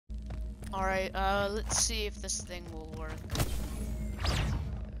Alright, let's see if this thing will work.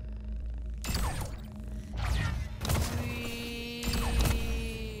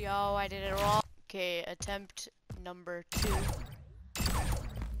 Oh, I did it wrong. Okay, attempt number 2.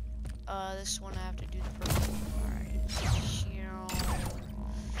 This one I have to do the purple. Alright.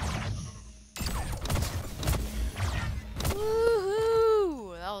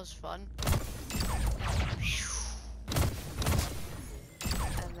 Woohoo! That was fun.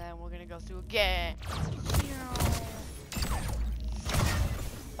 And then we're gonna go through again.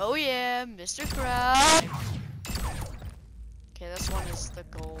 Oh yeah, Mr. Crab. Okay, this one is the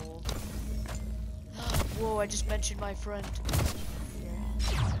gold. Whoa, I just mentioned my friend.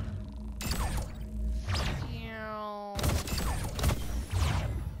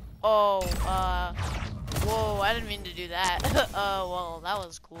 Oh, whoa, I didn't mean to do that. Well, that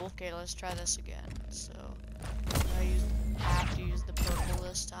was cool. Okay, let's try this again. So, I have to use the purple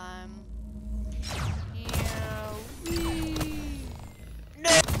this time. Yeah, no!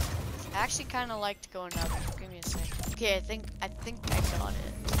 I actually kind of liked going up. Give me a second. Okay, I think I got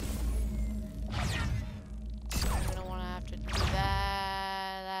it. So I'm gonna wanna have to do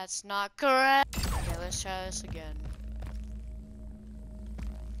that. That's not correct. Okay, let's try this again.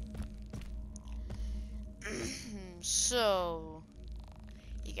 So,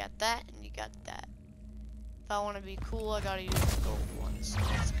 you got that and you got that. If I want to be cool, I gotta use the gold one, so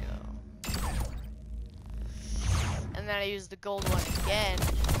let's go. And then I use the gold one again.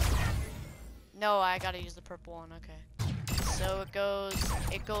 No, I gotta use the purple one, okay. So it goes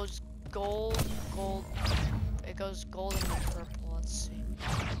gold, it goes gold and then purple, let's see.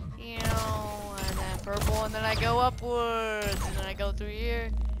 And then purple, and then I go upwards, and then I go through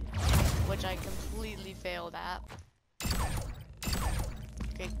here, which I completely failed at.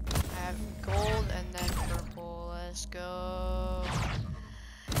 Okay, I have gold and then purple. Let's go.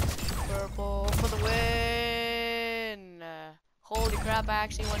 Purple for the win! Holy crap, I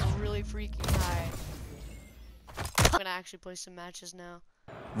actually went really freaking high. I'm gonna actually play some matches now.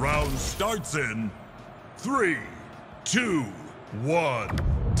 Round starts in 3, 2, 1.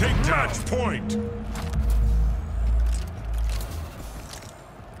 Take match point!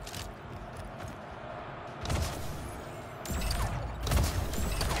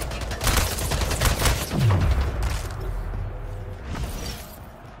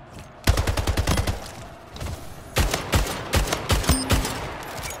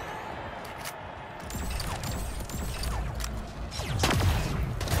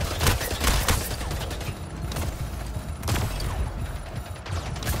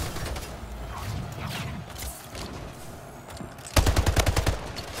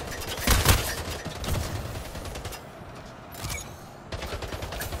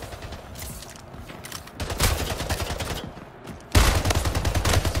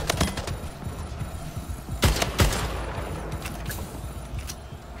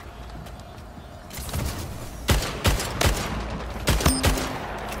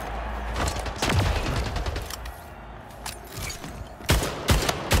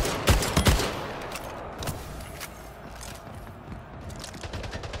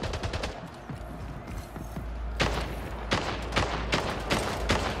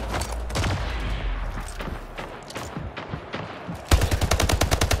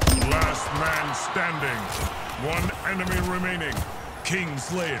 Standing. One enemy remaining.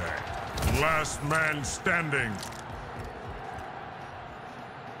 Kingslayer. Last man standing.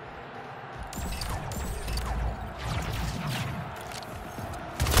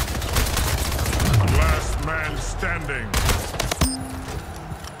 Last man standing.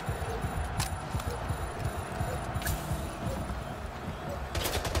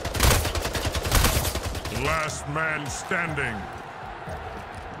 Last man standing.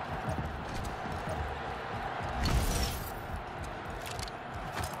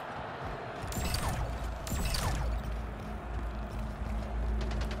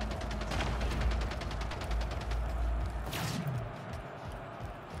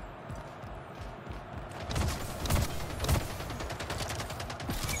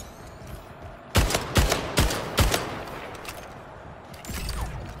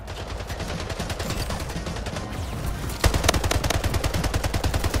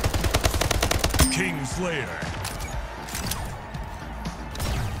 Kingslayer.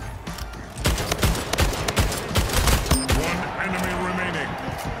 One enemy remaining.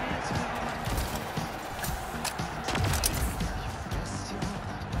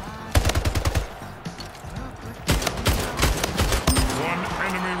 One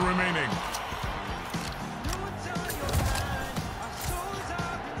enemy remaining.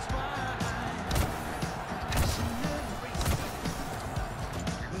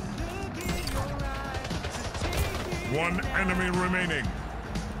 One enemy remaining.